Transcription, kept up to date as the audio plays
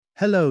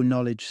Hello,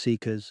 knowledge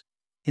seekers.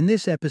 In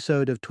this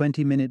episode of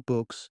 20-Minute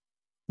Books,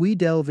 we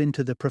delve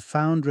into the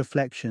profound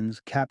reflections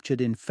captured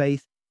in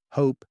Faith,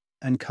 Hope,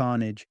 and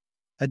Carnage,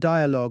 a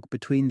dialogue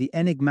between the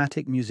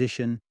enigmatic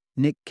musician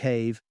Nick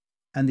Cave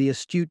and the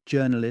astute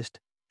journalist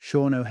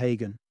Sean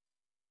O'Hagan.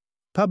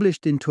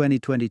 Published in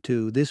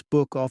 2022, this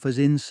book offers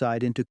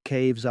insight into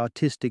Cave's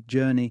artistic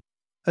journey,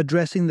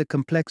 addressing the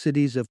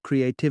complexities of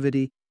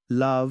creativity,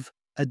 love,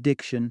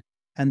 addiction,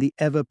 and the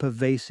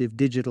ever-pervasive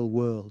digital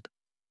world.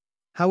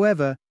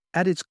 However,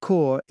 at its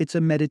core, it's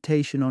a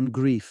meditation on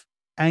grief,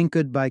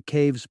 anchored by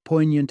Cave's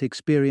poignant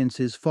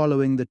experiences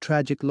following the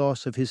tragic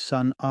loss of his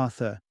son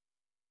Arthur.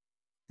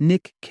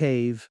 Nick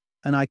Cave,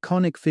 an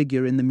iconic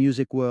figure in the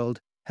music world,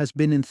 has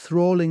been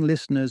enthralling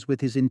listeners with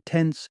his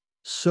intense,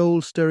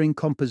 soul-stirring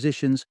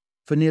compositions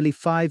for nearly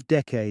 5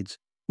 decades,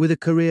 with a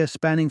career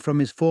spanning from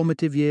his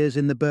formative years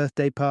in The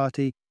Birthday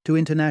Party to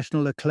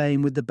international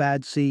acclaim with The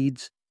Bad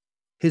Seeds.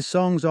 His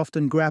songs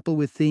often grapple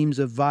with themes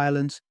of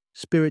violence,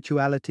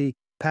 spirituality,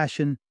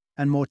 passion,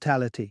 and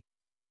mortality.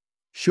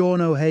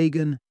 Sean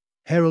O'Hagan,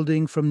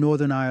 heralding from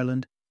Northern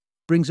Ireland,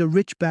 brings a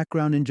rich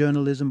background in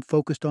journalism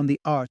focused on the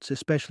arts,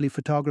 especially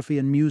photography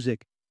and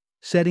music,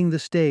 setting the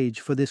stage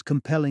for this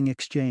compelling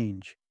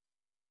exchange.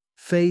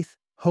 Faith,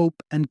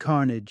 Hope, and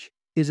Carnage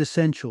is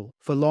essential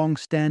for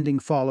long-standing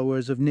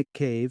followers of Nick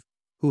Cave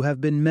who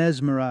have been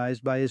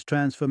mesmerized by his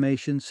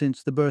transformation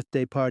since the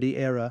Birthday Party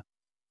era,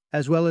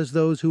 as well as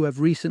those who have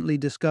recently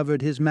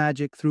discovered his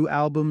magic through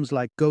albums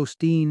like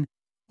Ghosteen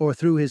or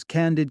through his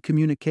candid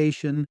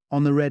communication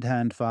on the Red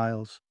Hand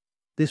Files.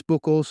 This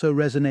book also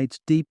resonates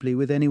deeply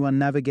with anyone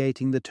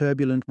navigating the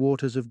turbulent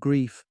waters of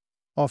grief,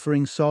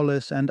 offering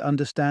solace and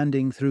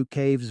understanding through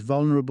Cave's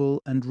vulnerable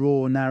and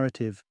raw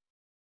narrative.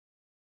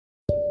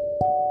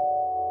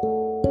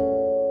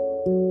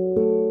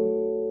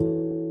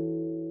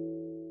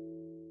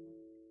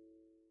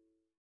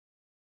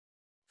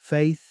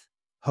 Faith,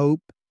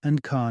 Hope,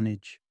 and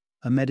Carnage,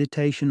 a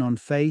meditation on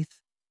faith,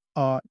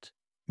 art,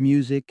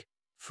 music,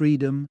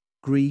 freedom,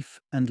 grief,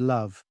 and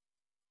love.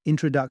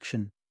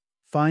 Introduction: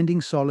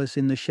 Finding Solace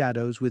in the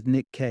Shadows with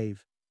Nick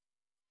Cave.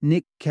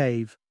 Nick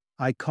Cave,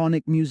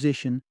 iconic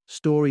musician,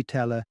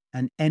 storyteller,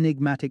 and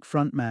enigmatic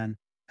frontman,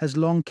 has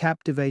long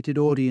captivated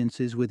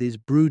audiences with his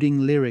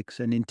brooding lyrics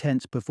and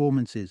intense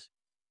performances.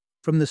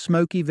 From the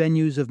smoky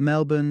venues of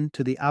Melbourne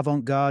to the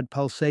avant-garde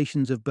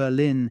pulsations of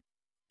Berlin,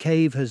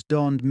 Cave has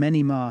donned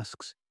many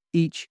masks,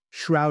 each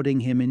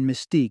shrouding him in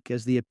mystique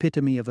as the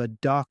epitome of a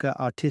darker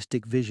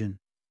artistic vision.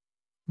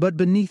 But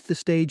beneath the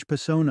stage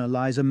persona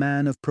lies a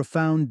man of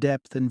profound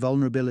depth and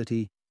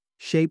vulnerability,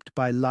 shaped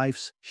by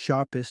life's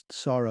sharpest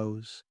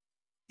sorrows.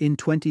 In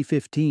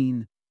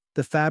 2015,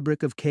 the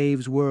fabric of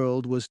Cave's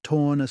world was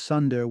torn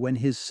asunder when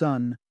his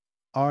son,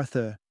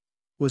 Arthur,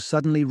 was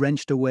suddenly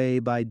wrenched away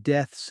by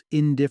death's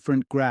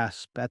indifferent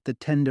grasp at the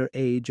tender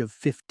age of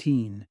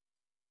 15.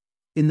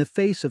 In the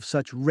face of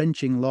such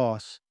wrenching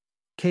loss,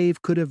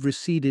 Cave could have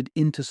receded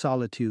into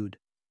solitude.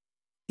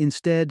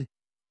 Instead,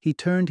 he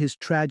turned his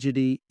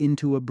tragedy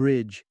into a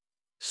bridge,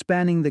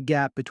 spanning the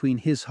gap between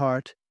his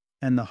heart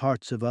and the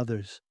hearts of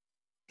others.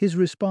 His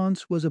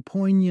response was a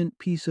poignant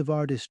piece of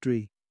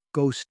artistry,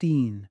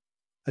 Ghosteen,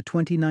 a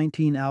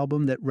 2019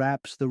 album that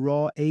wraps the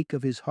raw ache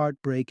of his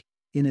heartbreak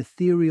in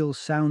ethereal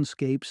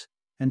soundscapes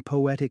and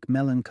poetic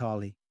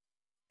melancholy.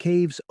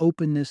 Cave's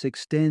openness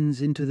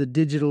extends into the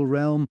digital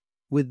realm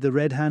with the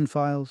Red Hand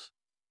Files,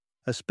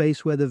 a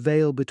space where the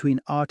veil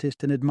between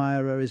artist and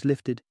admirer is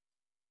lifted.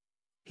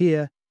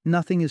 Here,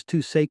 nothing is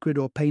too sacred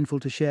or painful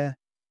to share.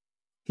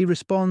 He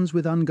responds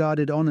with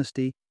unguarded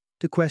honesty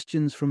to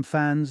questions from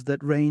fans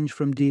that range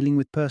from dealing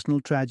with personal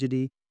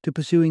tragedy to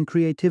pursuing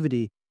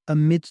creativity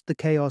amidst the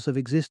chaos of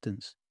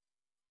existence.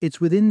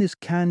 It's within this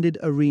candid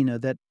arena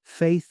that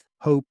Faith,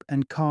 Hope,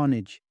 and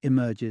Carnage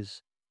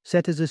emerges,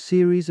 set as a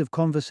series of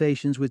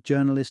conversations with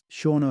journalist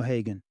Sean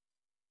O'Hagan.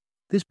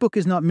 This book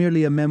is not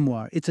merely a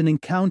memoir, it's an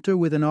encounter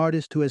with an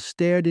artist who has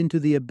stared into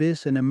the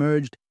abyss and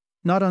emerged,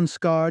 not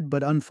unscarred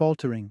but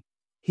unfaltering.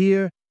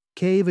 Here,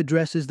 Cave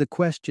addresses the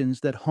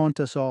questions that haunt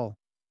us all.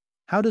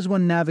 How does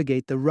one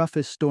navigate the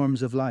roughest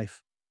storms of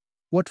life?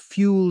 What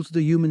fuels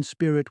the human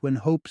spirit when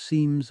hope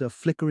seems a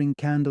flickering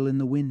candle in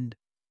the wind?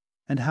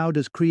 And how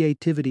does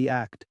creativity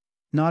act,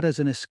 not as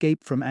an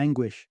escape from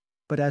anguish,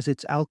 but as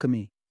its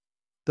alchemy?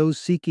 Those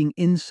seeking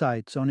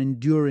insights on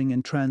enduring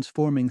and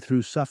transforming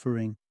through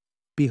suffering.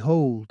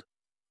 Behold,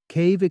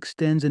 Cave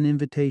extends an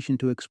invitation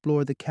to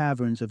explore the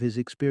caverns of his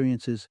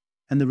experiences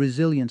and the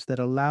resilience that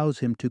allows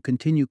him to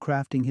continue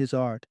crafting his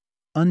art,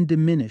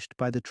 undiminished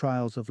by the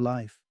trials of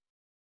life.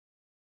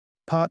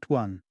 Part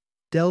 1.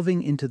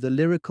 Delving into the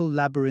lyrical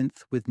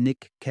labyrinth with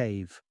Nick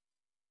Cave.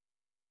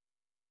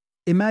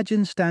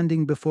 Imagine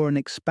standing before an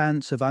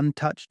expanse of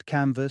untouched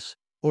canvas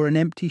or an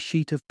empty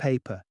sheet of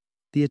paper,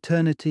 the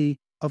eternity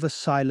of a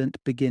silent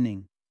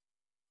beginning.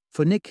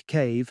 For Nick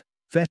Cave,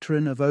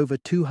 veteran of over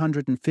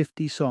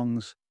 250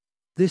 songs,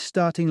 this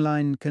starting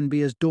line can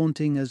be as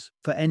daunting as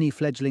for any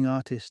fledgling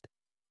artist.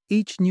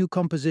 Each new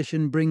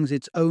composition brings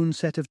its own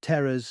set of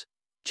terrors,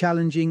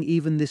 challenging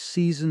even this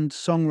seasoned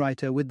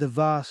songwriter with the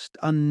vast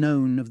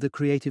unknown of the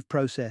creative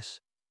process.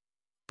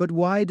 But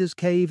why does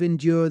Cave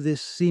endure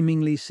this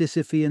seemingly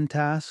Sisyphean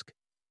task?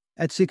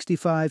 At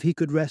 65, he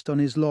could rest on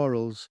his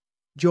laurels,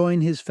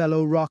 join his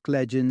fellow rock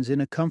legends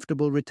in a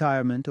comfortable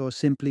retirement, or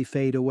simply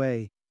fade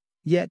away.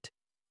 Yet,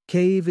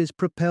 Cave is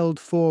propelled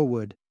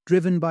forward,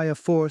 driven by a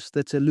force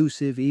that's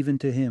elusive even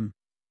to him.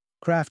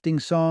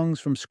 Crafting songs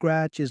from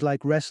scratch is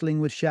like wrestling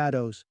with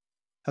shadows,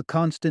 a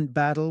constant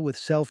battle with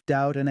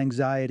self-doubt and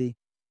anxiety.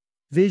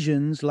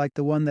 Visions, like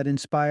the one that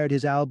inspired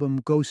his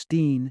album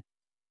Ghostine,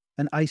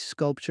 an ice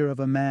sculpture of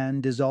a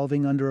man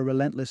dissolving under a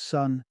relentless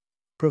sun,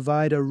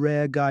 provide a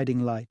rare guiding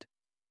light.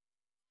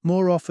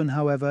 More often,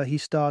 however, he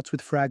starts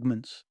with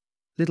fragments,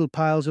 little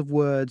piles of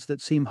words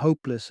that seem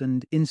hopeless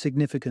and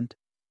insignificant,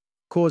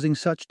 causing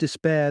such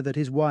despair that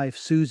his wife,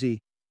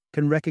 Susie,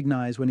 can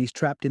recognize when he's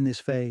trapped in this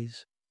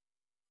phase.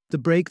 The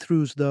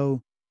breakthroughs,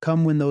 though,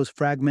 come when those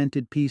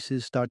fragmented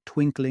pieces start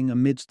twinkling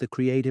amidst the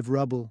creative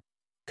rubble.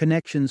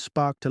 Connections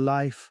spark to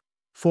life,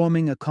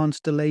 forming a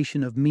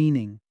constellation of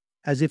meaning,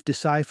 as if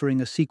deciphering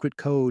a secret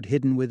code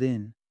hidden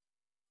within.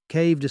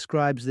 Cave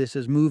describes this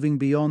as moving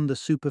beyond the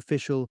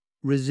superficial,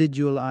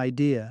 residual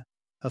idea,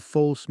 a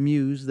false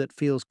muse that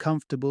feels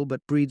comfortable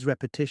but breeds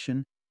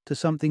repetition, to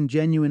something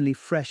genuinely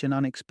fresh and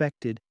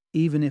unexpected,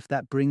 even if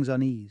that brings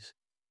unease.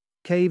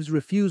 Cave's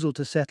refusal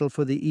to settle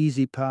for the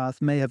easy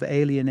path may have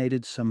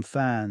alienated some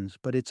fans,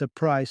 but it's a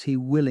price he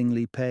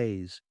willingly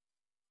pays.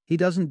 He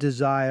doesn't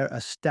desire a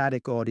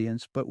static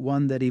audience, but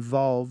one that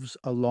evolves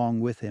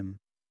along with him.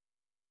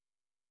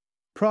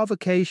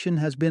 Provocation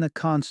has been a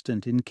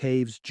constant in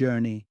Cave's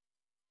journey,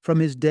 from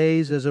his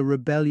days as a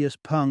rebellious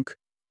punk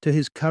to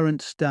his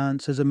current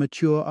stance as a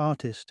mature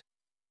artist.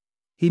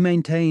 He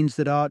maintains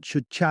that art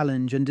should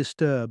challenge and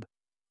disturb,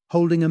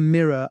 holding a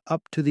mirror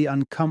up to the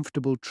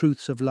uncomfortable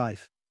truths of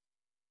life.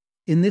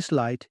 In this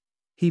light,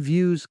 he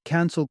views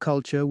cancel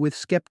culture with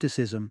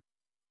skepticism,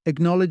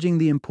 acknowledging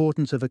the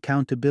importance of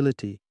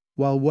accountability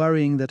while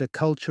worrying that a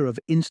culture of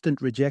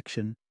instant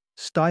rejection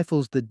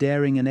stifles the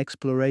daring and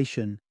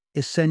exploration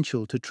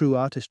essential to true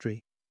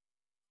artistry.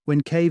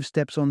 When Cave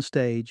steps on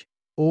stage,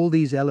 all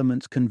these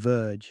elements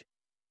converge: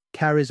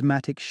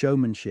 charismatic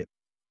showmanship,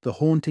 the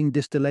haunting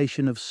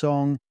distillation of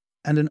song,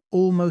 and an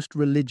almost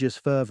religious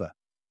fervor.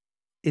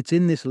 It's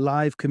in this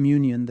live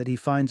communion that he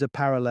finds a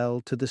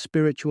parallel to the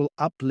spiritual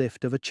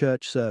uplift of a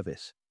church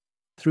service.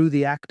 Through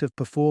the act of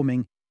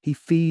performing, he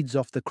feeds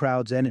off the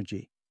crowd's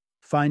energy,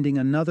 finding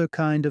another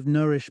kind of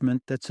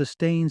nourishment that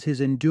sustains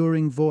his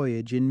enduring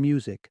voyage in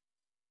music.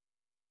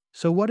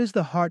 So what is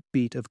the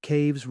heartbeat of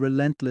Cave's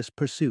relentless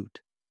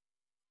pursuit?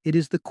 It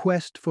is the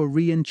quest for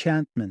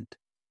re-enchantment,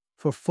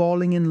 for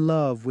falling in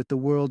love with the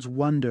world's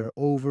wonder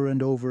over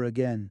and over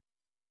again.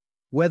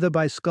 Whether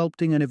by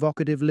sculpting an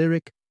evocative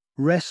lyric,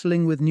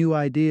 wrestling with new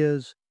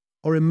ideas,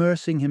 or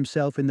immersing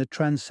himself in the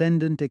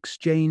transcendent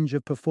exchange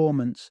of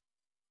performance,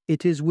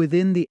 it is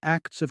within the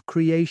acts of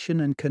creation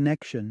and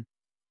connection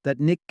that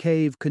Nick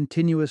Cave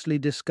continuously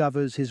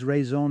discovers his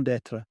raison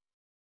d'être.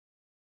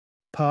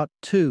 Part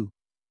 2.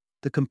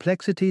 The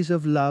complexities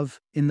of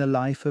love in the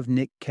life of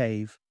Nick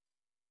Cave.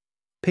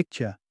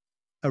 Picture: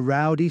 a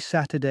rowdy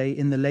Saturday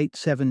in the late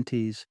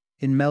 70s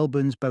in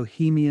Melbourne's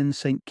bohemian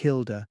St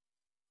Kilda.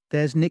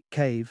 There's Nick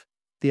Cave,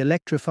 the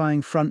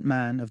electrifying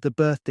frontman of the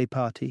birthday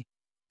party,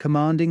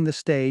 commanding the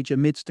stage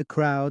amidst a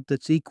crowd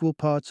that's equal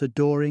parts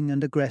adoring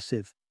and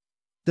aggressive.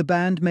 The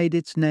band made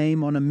its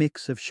name on a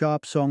mix of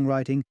sharp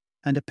songwriting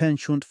and a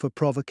penchant for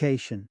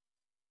provocation.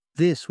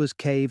 This was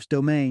Cave's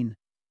domain,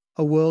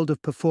 a world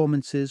of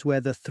performances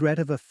where the threat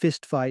of a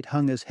fistfight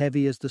hung as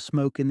heavy as the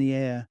smoke in the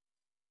air.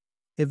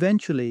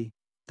 Eventually,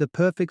 the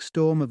perfect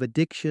storm of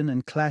addiction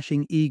and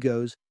clashing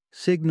egos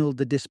signaled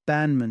the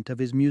disbandment of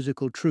his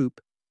musical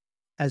troupe,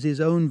 as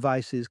his own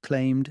vices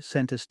claimed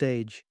center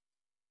stage.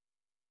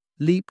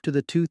 Leap to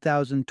the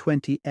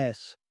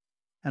 2020s,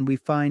 and we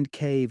find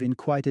Cave in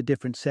quite a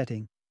different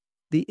setting.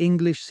 The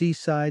English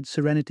seaside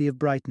serenity of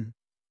Brighton,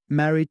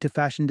 married to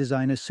fashion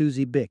designer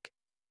Susie Bick.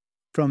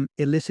 From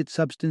illicit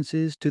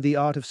substances to the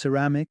art of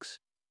ceramics,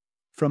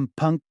 from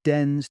punk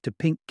dens to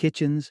pink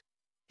kitchens,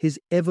 his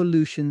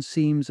evolution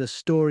seems a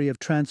story of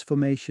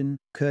transformation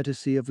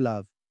courtesy of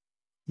love.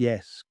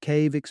 Yes,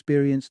 Cave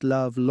experienced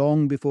love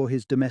long before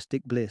his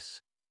domestic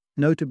bliss,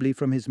 notably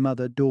from his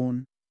mother,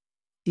 Dawn.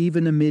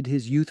 Even amid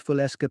his youthful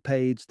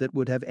escapades that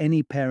would have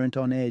any parent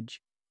on edge,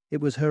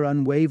 it was her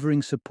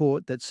unwavering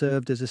support that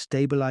served as a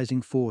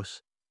stabilizing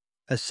force,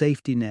 a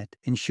safety net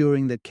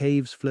ensuring that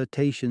Cave's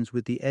flirtations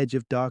with the edge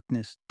of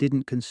darkness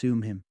didn't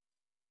consume him.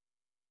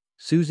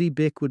 Susie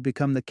Bick would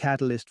become the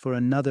catalyst for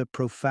another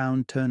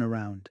profound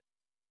turnaround.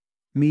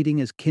 Meeting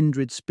as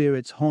kindred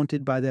spirits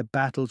haunted by their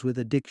battles with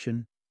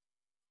addiction,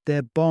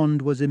 their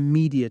bond was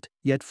immediate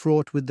yet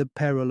fraught with the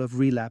peril of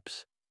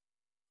relapse.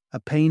 A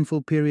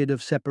painful period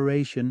of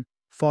separation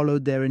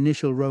followed their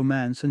initial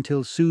romance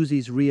until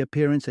Susie's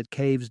reappearance at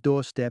Cave's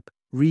doorstep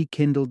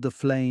rekindled the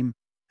flame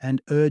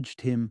and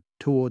urged him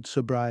toward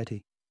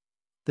sobriety.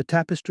 The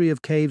tapestry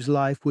of Cave's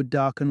life would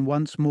darken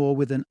once more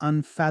with an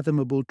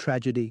unfathomable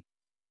tragedy,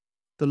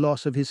 the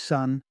loss of his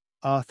son,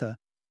 Arthur.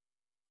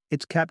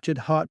 It's captured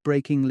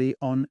heartbreakingly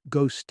on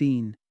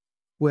Ghostine,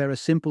 where a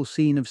simple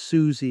scene of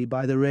Susie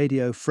by the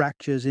radio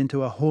fractures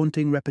into a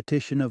haunting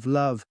repetition of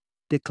love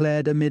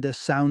declared amid a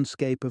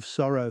soundscape of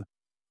sorrow.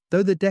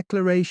 Though the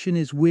declaration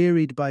is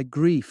wearied by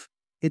grief,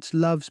 it's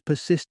love's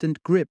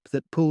persistent grip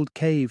that pulled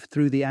Cave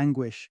through the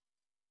anguish.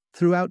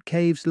 Throughout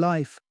Cave's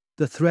life,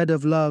 the thread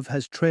of love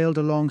has trailed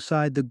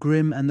alongside the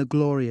grim and the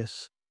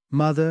glorious.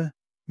 Mother,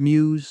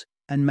 muse,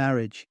 and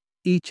marriage,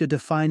 each a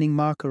defining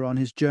marker on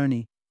his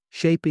journey,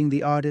 shaping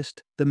the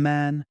artist, the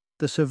man,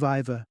 the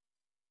survivor.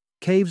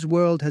 Cave's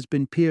world has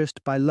been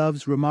pierced by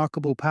love's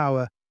remarkable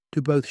power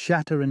to both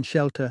shatter and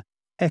shelter,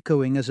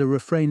 echoing as a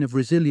refrain of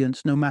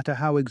resilience no matter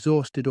how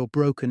exhausted or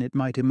broken it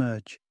might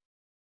emerge.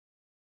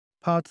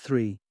 Part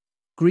 3.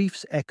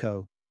 Grief's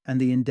Echo and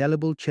the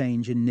Indelible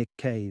Change in Nick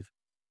Cave.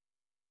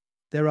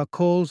 There are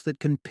calls that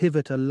can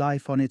pivot a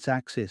life on its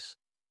axis,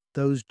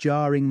 those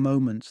jarring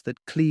moments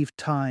that cleave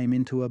time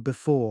into a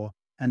before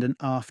and an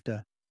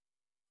after.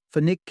 For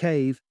Nick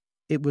Cave,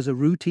 it was a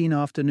routine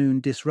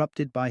afternoon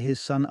disrupted by his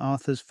son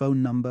Arthur's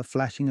phone number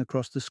flashing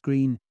across the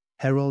screen,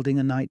 heralding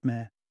a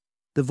nightmare.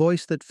 The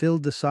voice that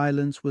filled the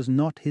silence was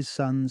not his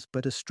son's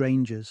but a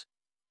stranger's,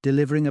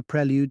 delivering a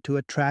prelude to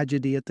a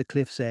tragedy at the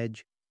cliff's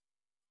edge.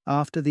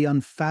 After the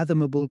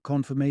unfathomable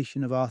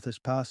confirmation of Arthur's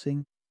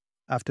passing,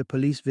 after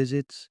police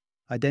visits,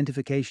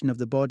 identification of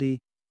the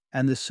body,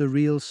 and the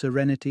surreal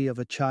serenity of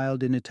a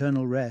child in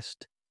eternal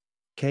rest,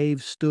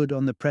 Cave stood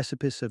on the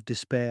precipice of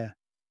despair.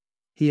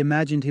 He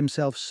imagined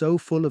himself so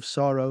full of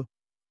sorrow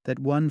that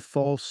one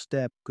false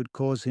step could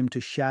cause him to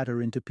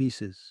shatter into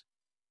pieces.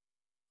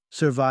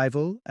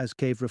 Survival, as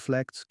Cave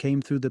reflects,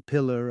 came through the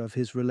pillar of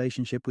his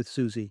relationship with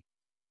Susie.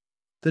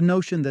 The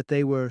notion that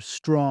they were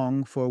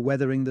strong for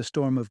weathering the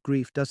storm of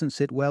grief doesn't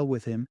sit well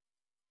with him,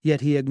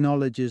 yet he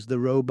acknowledges the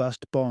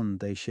robust bond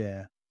they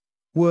share.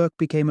 Work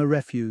became a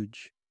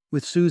refuge,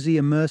 with Susie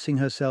immersing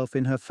herself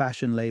in her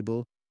fashion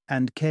label,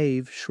 and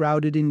Cave,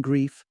 shrouded in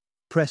grief,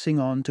 pressing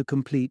on to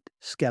complete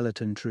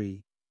Skeleton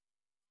Tree.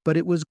 But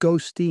it was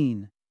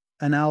Ghostine,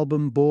 an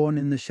album born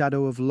in the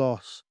shadow of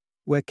loss,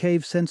 where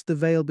Cave sensed the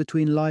veil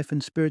between life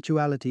and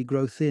spirituality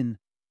grow thin.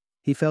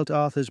 He felt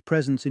Arthur's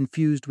presence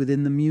infused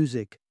within the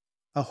music,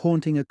 a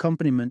haunting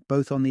accompaniment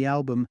both on the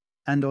album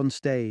and on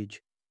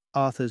stage,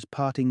 Arthur's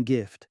parting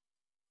gift.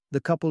 The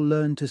couple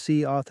learned to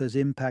see Arthur's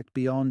impact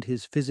beyond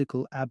his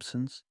physical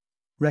absence,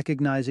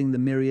 recognizing the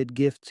myriad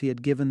gifts he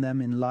had given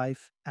them in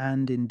life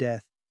and in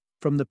death,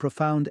 from the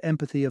profound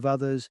empathy of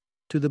others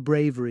to the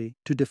bravery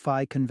to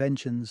defy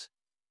conventions.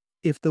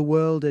 If the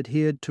world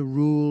adhered to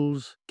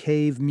rules,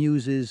 Cave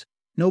muses,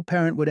 no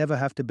parent would ever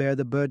have to bear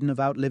the burden of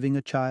outliving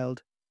a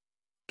child.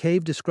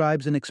 Cave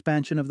describes an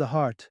expansion of the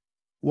heart.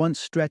 Once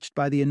stretched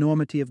by the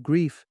enormity of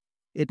grief,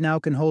 it now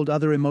can hold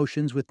other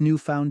emotions with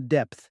newfound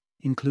depth,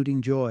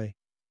 including joy.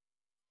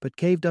 But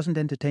Cave doesn't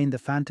entertain the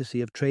fantasy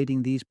of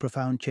trading these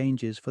profound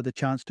changes for the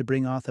chance to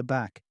bring Arthur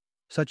back.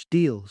 Such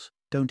deals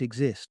don't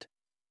exist.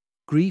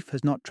 Grief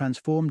has not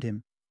transformed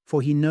him,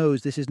 for he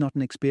knows this is not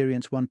an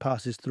experience one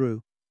passes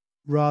through.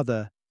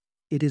 Rather,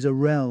 it is a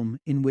realm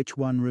in which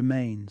one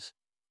remains.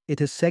 It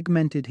has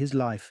segmented his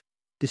life,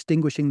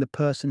 distinguishing the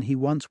person he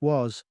once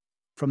was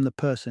from the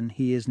person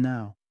he is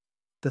now.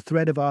 The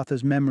thread of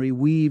Arthur's memory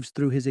weaves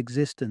through his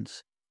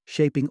existence,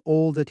 shaping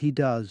all that he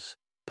does,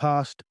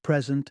 past,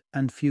 present,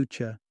 and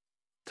future.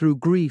 Through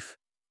grief,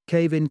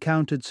 Cave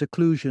encountered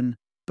seclusion,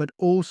 but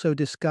also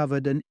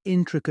discovered an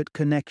intricate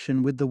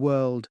connection with the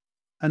world,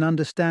 an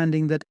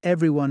understanding that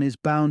everyone is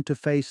bound to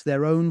face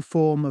their own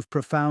form of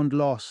profound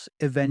loss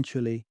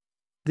eventually.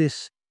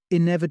 This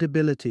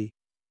inevitability,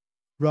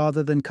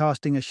 rather than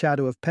casting a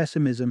shadow of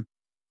pessimism,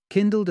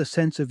 kindled a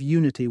sense of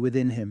unity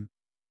within him.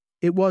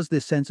 It was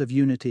this sense of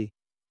unity,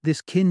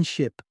 this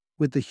kinship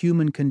with the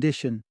human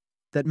condition,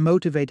 that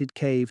motivated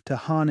Cave to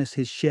harness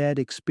his shared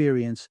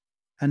experience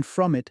and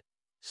from it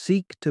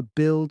seek to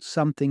build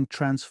something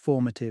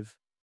transformative.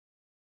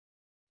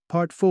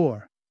 Part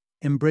 4.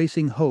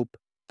 Embracing Hope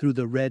Through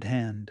the Red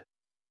Hand.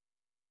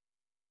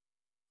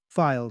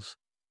 Files.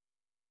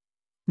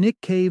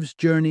 Nick Cave's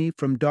journey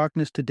from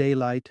darkness to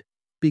daylight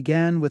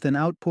began with an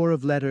outpour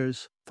of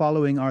letters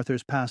following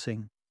Arthur's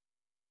passing.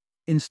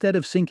 Instead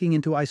of sinking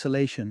into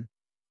isolation,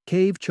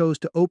 Cave chose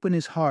to open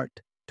his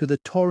heart to the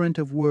torrent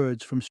of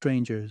words from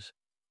strangers,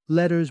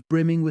 letters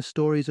brimming with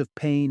stories of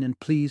pain and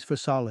pleas for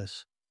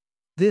solace.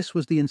 This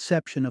was the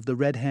inception of the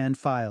Red Hand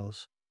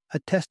Files, a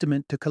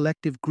testament to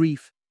collective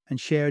grief and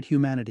shared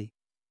humanity.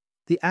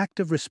 The act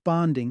of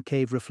responding,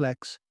 Cave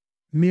reflects,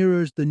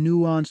 mirrors the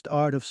nuanced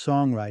art of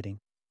songwriting,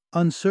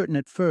 uncertain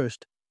at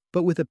first,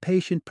 but with a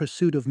patient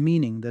pursuit of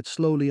meaning that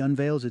slowly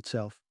unveils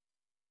itself.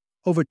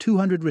 Over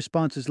 200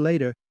 responses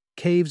later,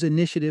 Cave's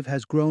initiative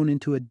has grown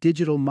into a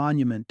digital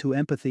monument to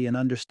empathy and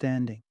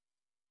understanding.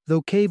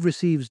 Though Cave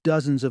receives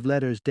dozens of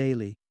letters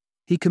daily,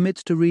 he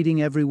commits to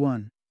reading every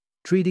one,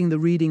 treating the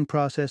reading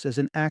process as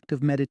an act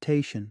of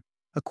meditation,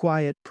 a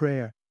quiet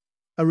prayer.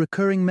 A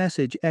recurring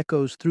message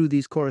echoes through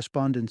these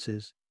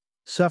correspondences.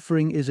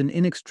 Suffering is an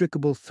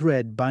inextricable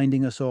thread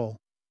binding us all.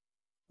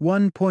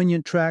 One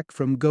poignant track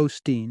from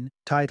Ghosteen,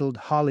 titled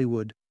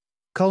Hollywood,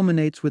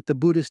 culminates with the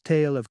Buddhist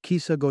tale of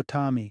Kisa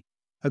Gotami,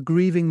 a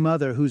grieving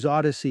mother whose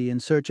odyssey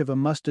in search of a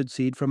mustard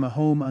seed from a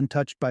home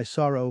untouched by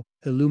sorrow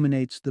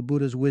illuminates the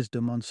Buddha's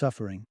wisdom on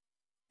suffering.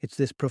 It's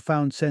this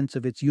profound sense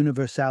of its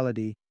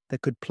universality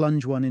that could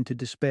plunge one into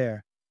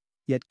despair,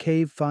 yet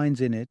Cave finds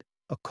in it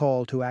a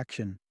call to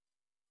action.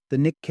 The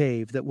Nick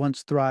Cave that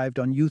once thrived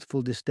on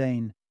youthful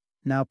disdain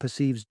now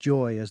perceives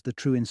joy as the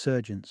true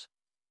insurgence,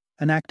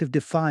 an act of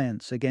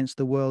defiance against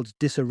the world's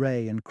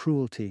disarray and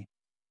cruelty.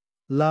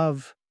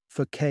 Love,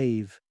 for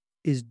Cave,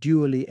 is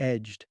dually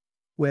edged,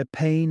 where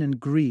pain and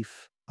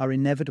grief are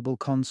inevitable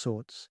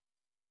consorts.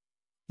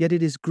 Yet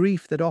it is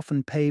grief that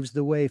often paves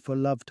the way for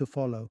love to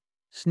follow,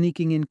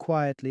 sneaking in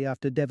quietly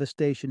after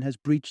devastation has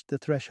breached the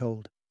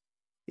threshold.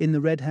 In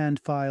the Red Hand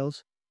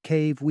Files,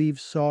 Cave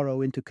weaves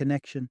sorrow into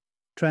connection,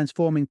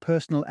 transforming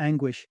personal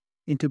anguish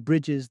into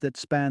bridges that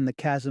span the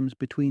chasms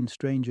between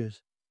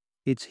strangers.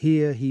 It's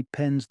here he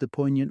pens the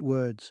poignant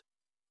words,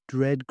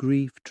 "Dread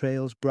grief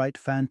trails bright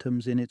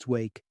phantoms in its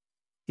wake."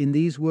 In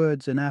these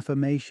words an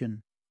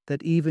affirmation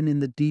that even in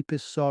the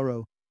deepest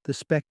sorrow, the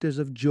specters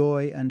of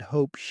joy and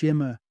hope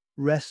shimmer,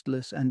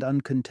 restless and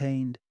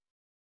uncontained.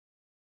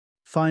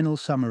 Final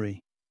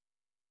summary.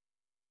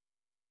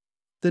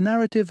 The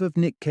narrative of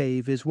Nick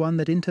Cave is one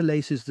that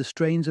interlaces the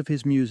strains of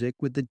his music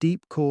with the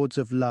deep chords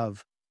of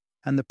love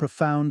and the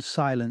profound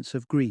silence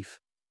of grief.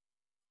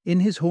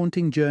 In his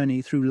haunting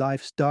journey through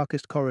life's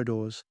darkest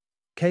corridors,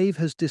 Cave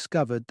has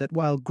discovered that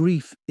while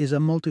grief is a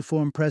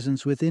multiform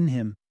presence within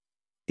him,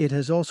 it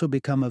has also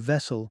become a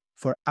vessel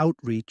for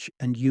outreach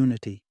and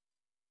unity.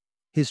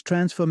 His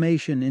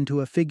transformation into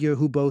a figure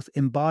who both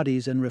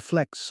embodies and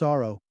reflects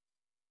sorrow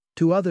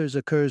to others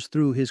occurs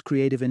through his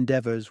creative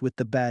endeavors with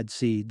the Bad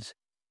Seeds,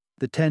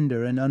 the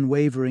tender and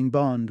unwavering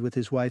bond with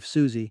his wife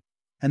Susie,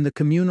 and the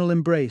communal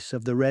embrace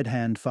of the Red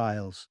Hand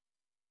Files.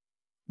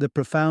 The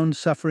profound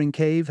suffering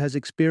Cave has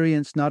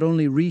experienced not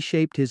only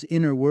reshaped his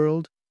inner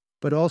world,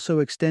 but also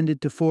extended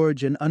to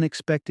forge an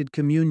unexpected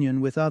communion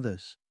with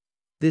others.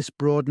 This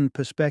broadened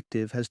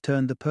perspective has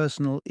turned the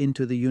personal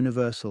into the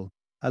universal,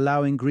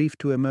 allowing grief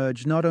to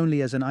emerge not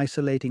only as an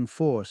isolating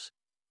force,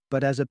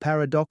 but as a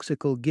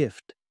paradoxical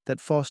gift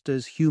that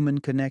fosters human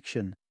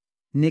connection.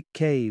 Nick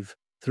Cave,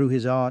 through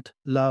his art,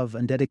 love,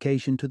 and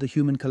dedication to the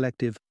human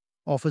collective,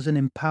 offers an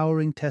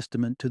empowering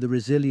testament to the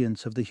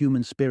resilience of the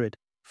human spirit,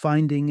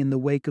 finding in the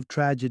wake of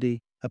tragedy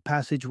a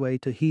passageway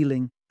to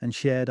healing and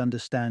shared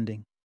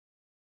understanding.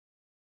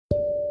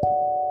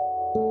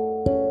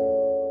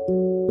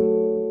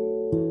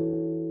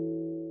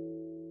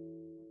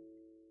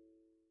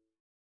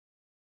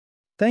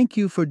 Thank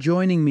you for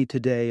joining me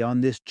today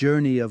on this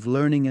journey of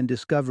learning and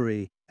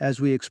discovery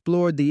as we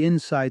explored the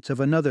insights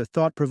of another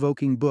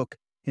thought-provoking book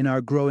in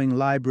our growing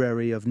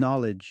library of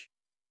knowledge.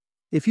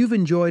 If you've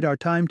enjoyed our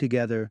time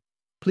together,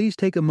 please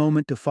take a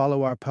moment to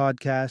follow our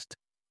podcast,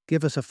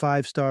 give us a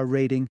 5-star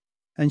rating,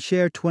 and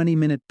share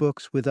 20-minute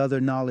books with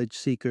other knowledge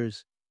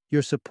seekers.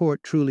 Your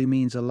support truly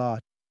means a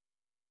lot.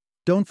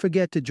 Don't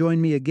forget to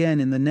join me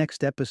again in the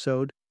next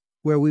episode,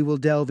 where we will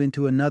delve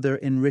into another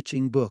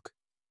enriching book.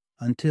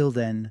 Until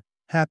then,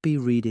 happy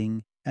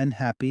reading and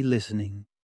happy listening.